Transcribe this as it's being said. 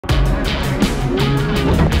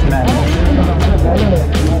Good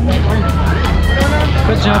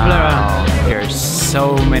job, Lara. Here's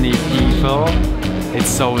so many people. It's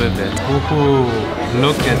so vivid. Ooh,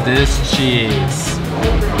 look at this cheese.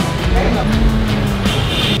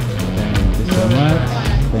 Thank you so much.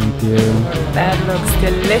 Thank you. That looks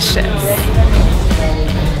delicious.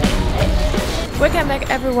 Welcome back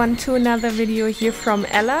everyone to another video here from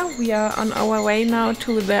Ella. We are on our way now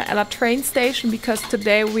to the Ella train station because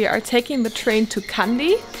today we are taking the train to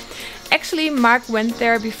Kandy. Actually, Mark went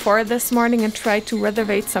there before this morning and tried to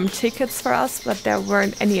reserve some tickets for us, but there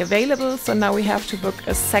weren't any available, so now we have to book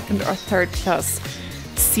a second or third class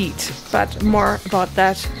seat. But more about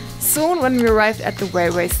that soon when we arrive at the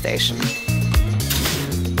railway station.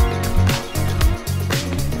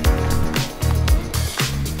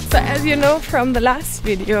 So as you know from the last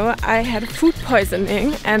video, I had food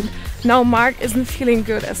poisoning and now Mark isn't feeling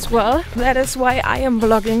good as well. That is why I am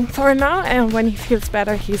vlogging for now, and when he feels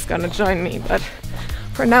better he's gonna join me. But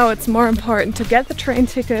for now it's more important to get the train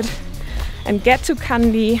ticket and get to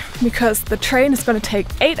Kandy because the train is gonna take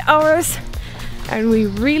 8 hours and we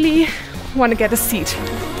really want to get a seat.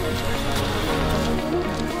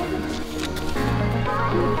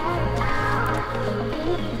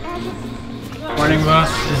 Morning boss,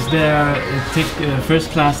 is there a first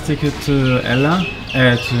class ticket to Ella?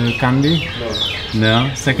 To Kandy? No.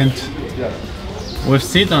 No? Second? Yeah. With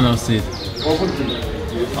seat or no seat? Open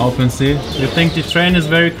seat. Open seat. You think the train is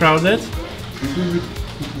very crowded?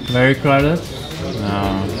 Very crowded?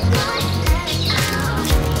 No.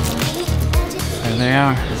 There they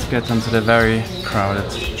are. Let's get onto the very crowded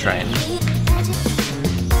train.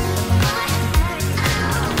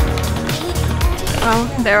 Oh,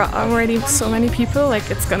 there are already so many people,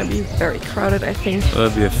 like it's gonna be very crowded, I think. It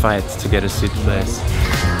will be a fight to get a seat place.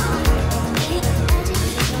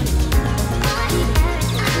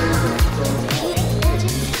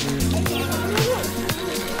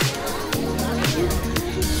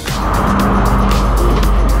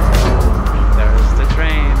 There's the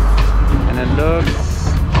train, and it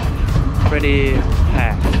looks pretty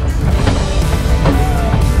packed.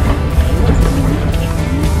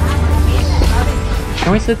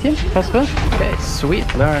 Can we sit here? Possible? Okay, sweet.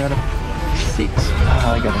 There I got a seat.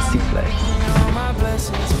 I got a seat place.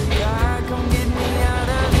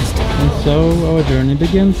 And so our journey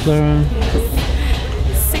begins, Lara.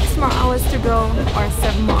 6 more hours to go, or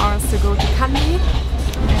 7 more hours to go to Kandy,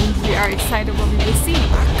 and we are excited what we will see.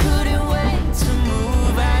 I couldn't wait to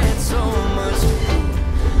move, I had so much faith.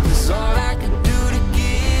 That's all I could do to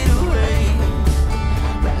get away.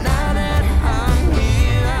 But now that I'm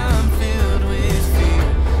here, I'm filled with fear.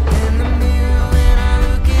 In the mirror when I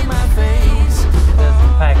look at my face. It's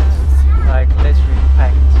packed, like literally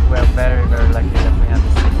packed. We're very, very lucky that we have a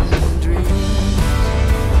seat.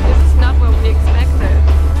 This is not what we expected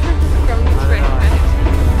from the train.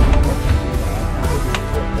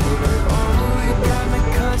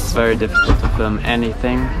 It's very difficult to film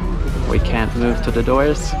anything. We can't move to the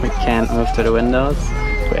doors, we can't move to the windows,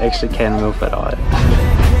 we actually can't move at all.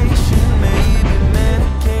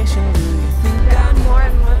 More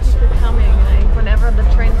and more people coming. Like whenever the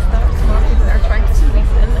train stops, more people are trying to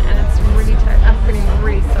squeeze in, and it's really tight. I'm feeling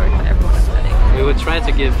really sorry for everyone that's waiting. We will try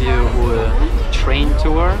to give you a train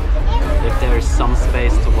tour if there is some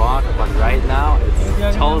space to walk, but right now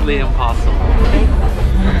it's totally impossible.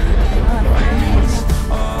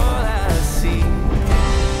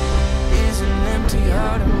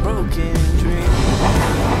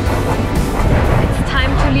 It's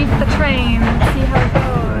time to leave the train. See how it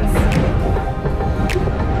goes.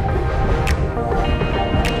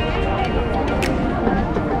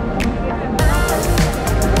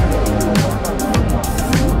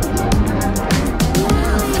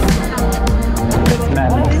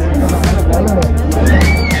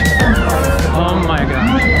 Oh my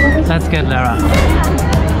god. Let's get Lara.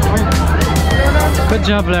 Good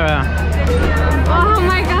job, Lara. Oh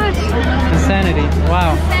my gosh. Insanity.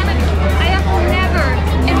 Wow. Insanity. I have never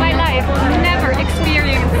in my life, never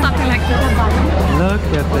experienced something like this. Look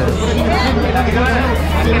at this.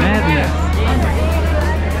 Madness.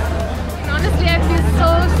 And honestly, I feel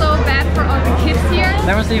so bad for all the kids here.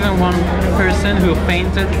 There was even one person who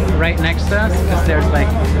fainted right next to us because there's like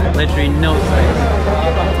literally no space.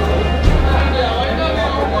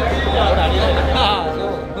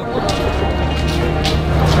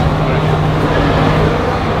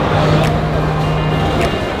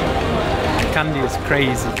 Kandy is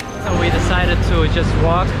crazy. So we decided to just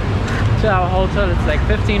walk to our hotel. It's like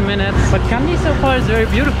 15 minutes. But Kandy so far is very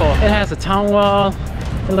beautiful. It has a town wall.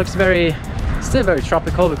 It looks still very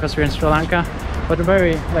tropical because we're in Sri Lanka, but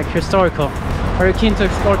very like historical. Are you keen to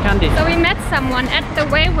explore Kandy? So we met someone at the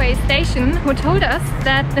railway station who told us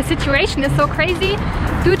that the situation is so crazy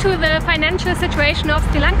due to the financial situation of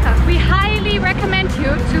Sri Lanka. We highly recommend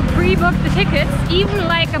you to pre-book the tickets, even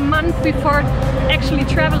like a month before actually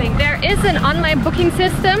traveling. There is an online booking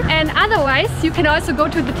system, and otherwise you can also go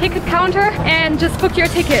to the ticket counter and just book your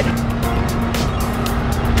ticket.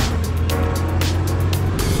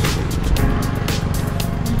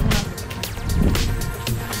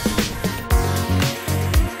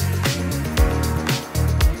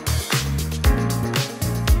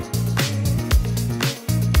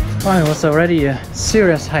 Well, it was already a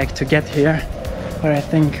serious hike to get here, but I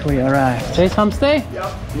think we arrived. Chase homestay?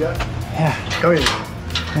 Yeah. Go in.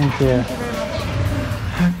 Thank you.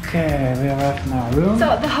 Okay, we arrived in our room.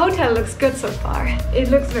 So the hotel looks good so far.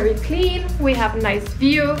 It looks very clean. We have a nice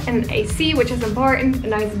view, an AC, which is important, a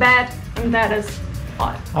nice bed, and that is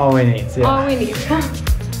all we need. Yeah. all we need.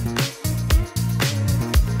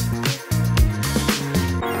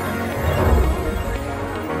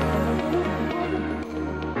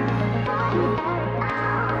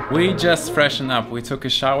 We just freshened up. We took a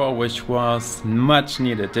shower, which was much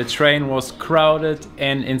needed. The train was crowded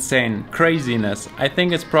and insane. Craziness. I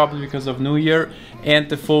think it's probably because of New Year and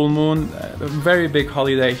the full moon. A very big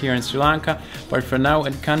holiday here in Sri Lanka. But for now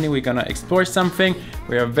in Kandy we're gonna explore something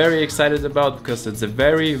we are very excited about because it's a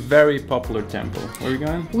very, very popular temple. Where are we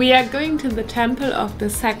going? We are going to the Temple of the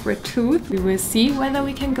Sacred Tooth. We will see whether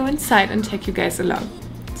we can go inside and take you guys along.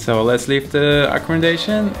 So let's leave the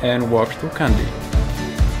accommodation and walk through Kandy.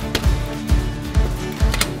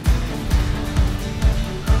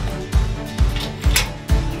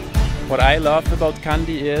 What I love about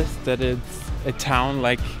Kandy is that it's a town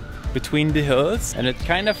like between the hills, and it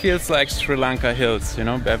kind of feels like Sri Lanka hills, you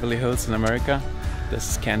know, Beverly Hills in America.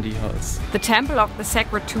 This is Kandy Hills. The Temple of the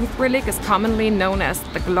Sacred Tooth relic is commonly known as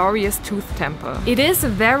the Glorious Tooth Temple. It is a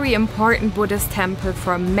very important Buddhist temple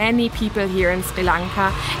for many people here in Sri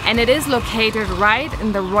Lanka, and it is located right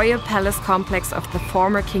in the royal palace complex of the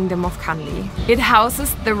former kingdom of Kandy. It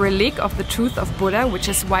houses the relic of the tooth of Buddha, which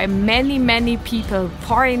is why many people,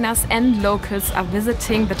 foreigners and locals, are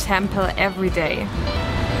visiting the temple every day.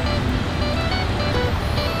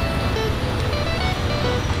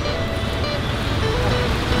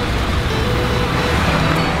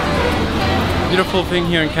 Beautiful thing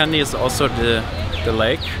here in Kandy is also the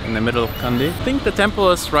lake in the middle of Kandy. I think the temple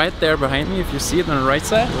is right there behind me, if you see it on the right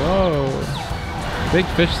side. Whoa! Big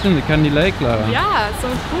fish in the Kandy lake, Lara. Yeah, so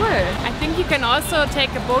cool. I think you can also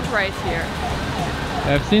take a boat ride here.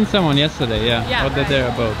 I've seen someone yesterday, yeah. Yeah, Out there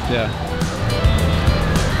a boat, yeah.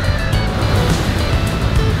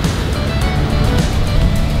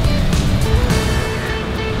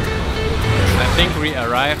 I think we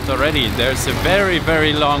arrived already. There's a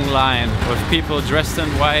very long line with people dressed in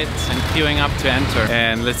white and queuing up to enter.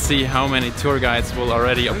 And let's see how many tour guides will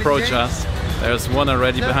already approach us. There's one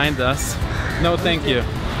already behind us. No, thank you.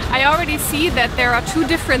 I already see that there are two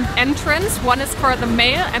different entrances. One is for the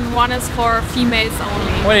male and one is for females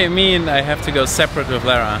only. What do you mean I have to go separate with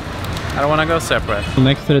Lara? I don't want to go separate.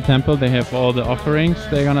 Next to the temple they have all the offerings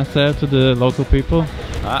they're gonna sell to the local people.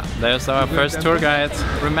 Ah, there's our first tour guide.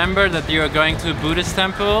 Remember that you are going to a Buddhist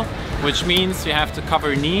temple, which means you have to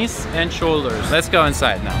cover knees and shoulders. Let's go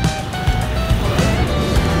inside now.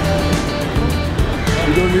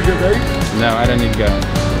 You don't need your guide? No, I don't need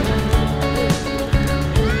guide.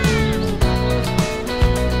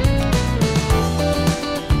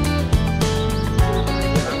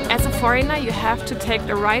 Foreigner, you have to take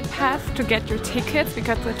the right path to get your tickets,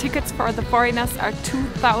 because the tickets for the foreigners are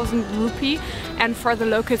 2,000 rupee and for the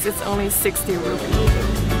locals it's only 60 rupee.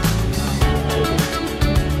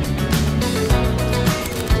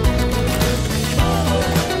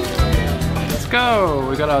 Let's go!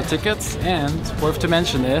 We got our tickets, and worth to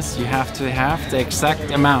mention is you have to have the exact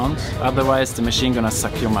amount, otherwise the machine gonna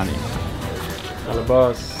suck your money. Hello,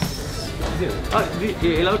 boss.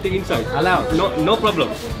 Allowed the inside. Allowed. No problem.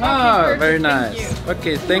 Ah, very nice.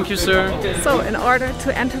 Okay, thank you, sir. So, in order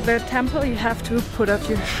to enter the temple, you have to put off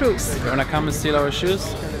your shoes. You wanna come and steal our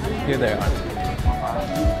shoes? Here they are.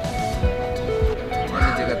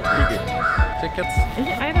 Tickets?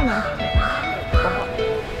 I don't know.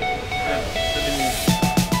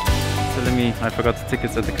 Telling me I forgot the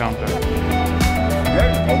tickets at the counter.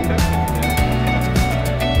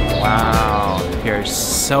 Wow, here's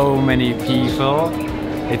so many people.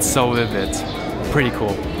 It's so vivid. Pretty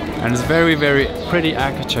cool. And it's very pretty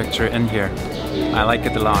architecture in here. I like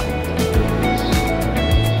it a lot.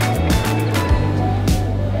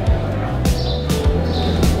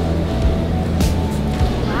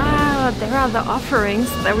 Wow, there are the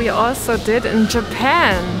offerings that we also did in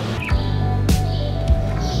Japan.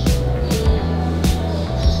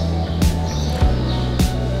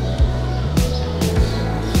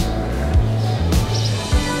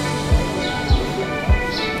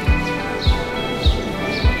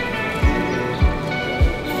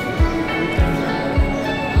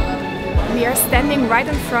 We are standing right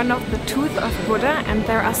in front of the tooth of Buddha, and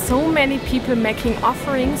there are so many people making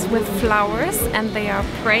offerings with flowers, and they are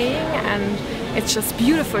praying, and it's just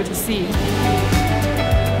beautiful to see.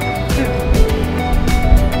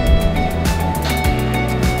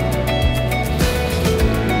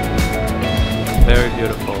 Very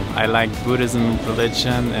beautiful. I like Buddhism,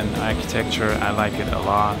 religion and architecture. I like it a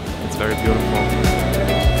lot. It's very beautiful.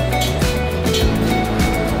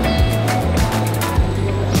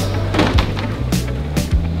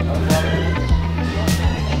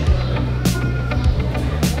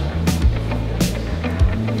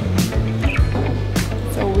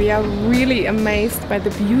 We are really amazed by the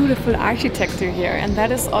beautiful architecture here, and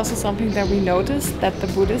that is also something that we noticed, that the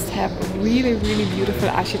Buddhists have really beautiful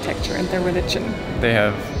architecture in their religion. They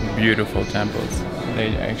have beautiful temples.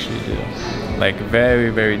 They actually do. Like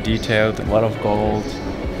very detailed, a lot of gold.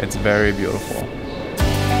 It's very beautiful.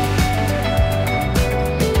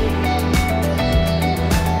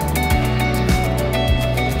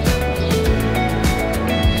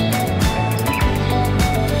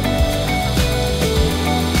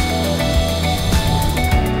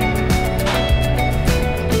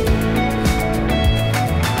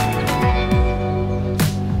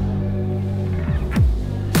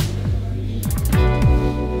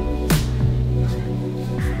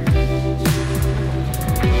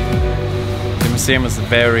 The museum is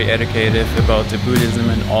very educative about the Buddhism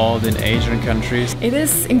in all the Asian countries. It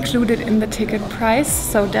is included in the ticket price,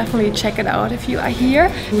 so definitely check it out if you are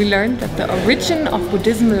here. We learned that the origin of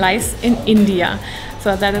Buddhism lies in India,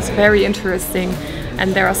 so that is very interesting,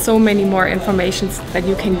 and there are so many more informations that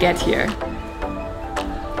you can get here.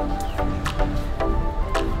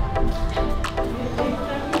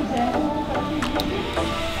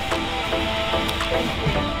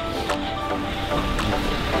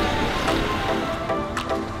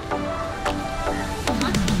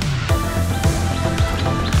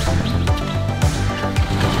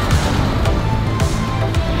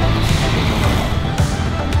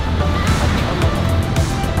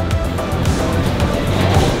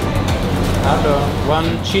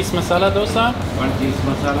 One cheese masala dosa. One cheese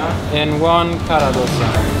masala. And one kara dosa.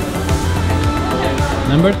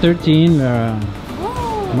 Number 13,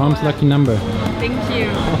 mom's lucky number. Thank you.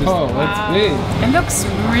 Oh, that's great. It looks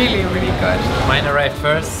really good. Mine arrived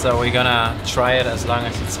first, so we're gonna try it as long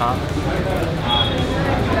as it's hot.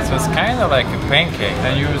 So it's kind of like a pancake,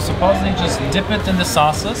 and you supposedly just dip it in the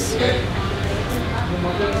sauces.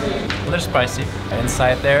 A little spicy.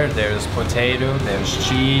 Inside there's potato, there's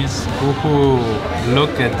cheese. Ooh,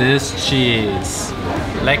 look at this cheese.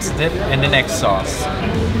 Let's dip in the next sauce.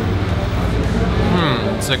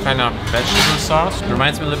 It's a kind of vegetable sauce.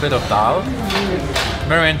 Reminds me a little bit of dal.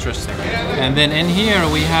 Very interesting. And then in here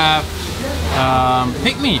we have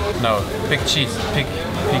pig meat. No, pig cheese. Pig.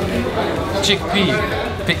 Chickpea.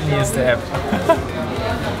 Pig meat is the app.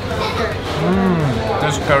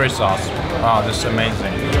 This curry sauce. Wow, this is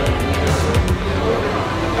amazing.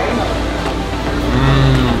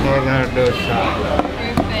 Perfect,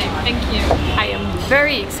 thank you. I am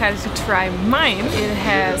very excited to try mine. It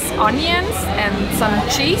has onions and some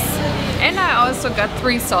cheese, and I also got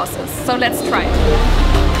 3 sauces. So let's try it.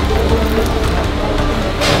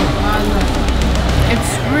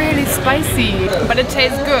 It's really spicy, but it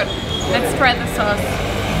tastes good. Let's try the sauce.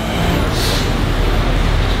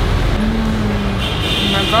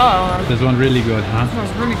 Oh my god. This one really good, huh? This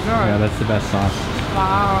one's really good. Yeah, that's the best sauce.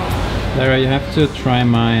 Wow. Lara, you have to try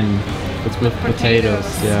mine. It's with potatoes,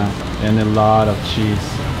 yeah, and a lot of cheese.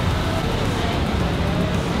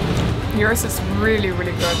 Yours is really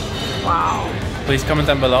good. Wow. Please comment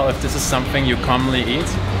down below if this is something you commonly eat.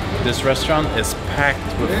 This restaurant is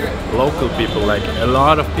packed with local people, like a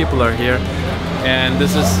lot of people are here. And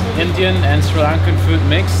this is Indian and Sri Lankan food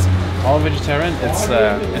mixed, all vegetarian.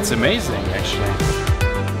 It's amazing actually.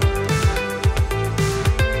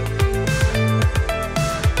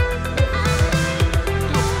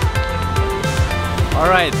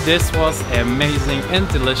 Alright, this was amazing and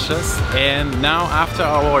delicious, and now after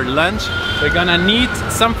our lunch we're gonna need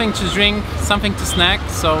something to drink, something to snack,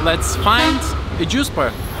 so let's find a juice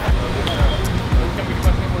bar.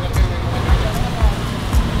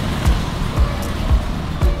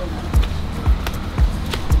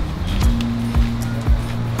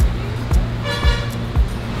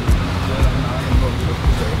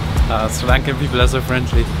 Sri Lankan people are so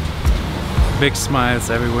friendly. Big smiles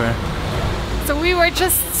everywhere. So we were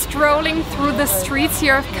just strolling through the streets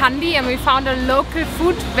here of Kandy, and we found a local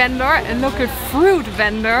food vendor, a local fruit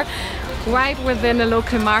vendor, right within a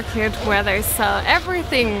local market where they sell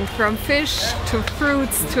everything from fish to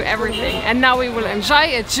fruits to everything. And now we will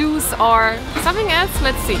enjoy a juice or something else.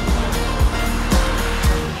 Let's see.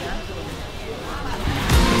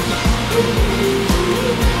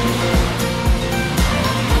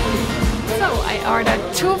 So I ordered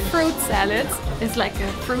 2 fruit salads. It's like a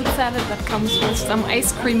fruit salad that comes with some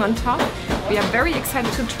ice cream on top. We are very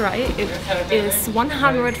excited to try it. It is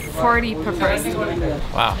 140 per person.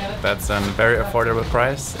 Wow, that's a very affordable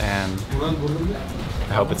price, and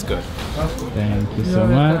I hope it's good. Thank you so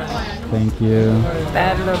much. Thank you.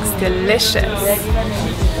 That looks delicious.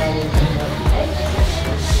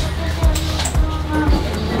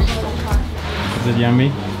 Is it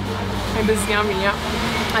yummy? It is yummy, yeah.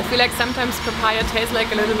 I feel like sometimes papaya tastes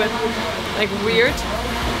like a little bit like weird,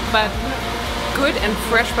 but good and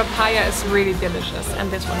fresh papaya is really delicious, and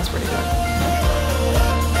this one is really good.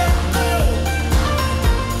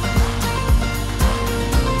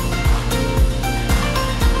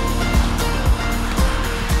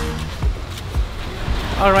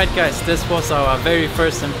 Alright guys, this was our very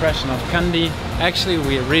first impression of Kandy. Actually,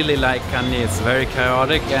 we really like Kandy. It's very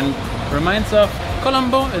chaotic and reminds of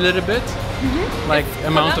Colombo a little bit. Like it's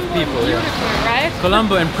amount Colombo of people. Beautiful, right?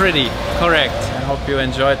 Colombo and pretty, correct. I hope you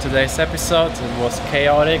enjoyed today's episode. It was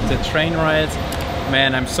chaotic, the train ride.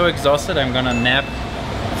 Man, I'm so exhausted. I'm gonna nap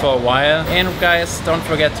for a while. And guys, don't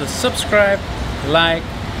forget to subscribe, like,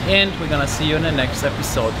 and we're gonna see you in the next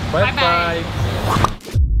episode. Bye bye.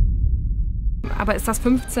 Aber ist das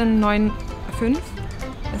 1595?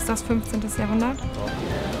 Ist das 15. Jahrhundert?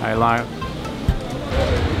 I like.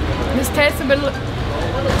 This tastes a bit...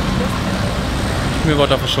 Mir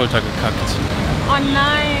wurde auf die Schulter gekackt. Oh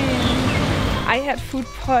nein! I had food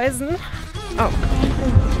poison. Oh.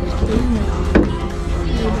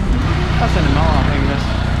 Was ist denn eine Mauer auf Englisch?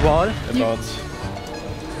 Wall? About.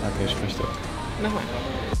 Okay, sprich doch. Nochmal.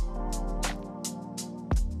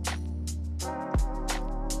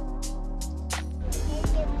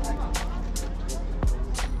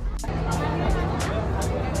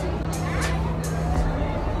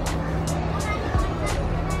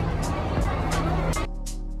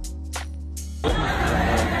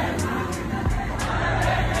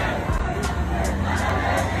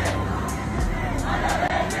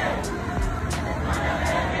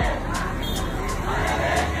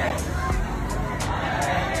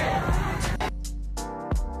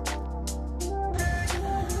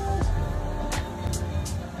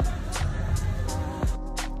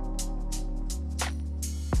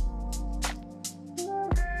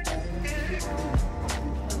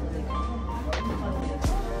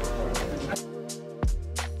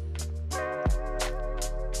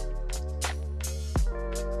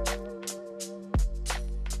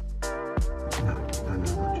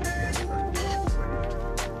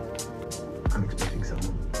 I'm expecting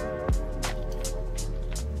someone.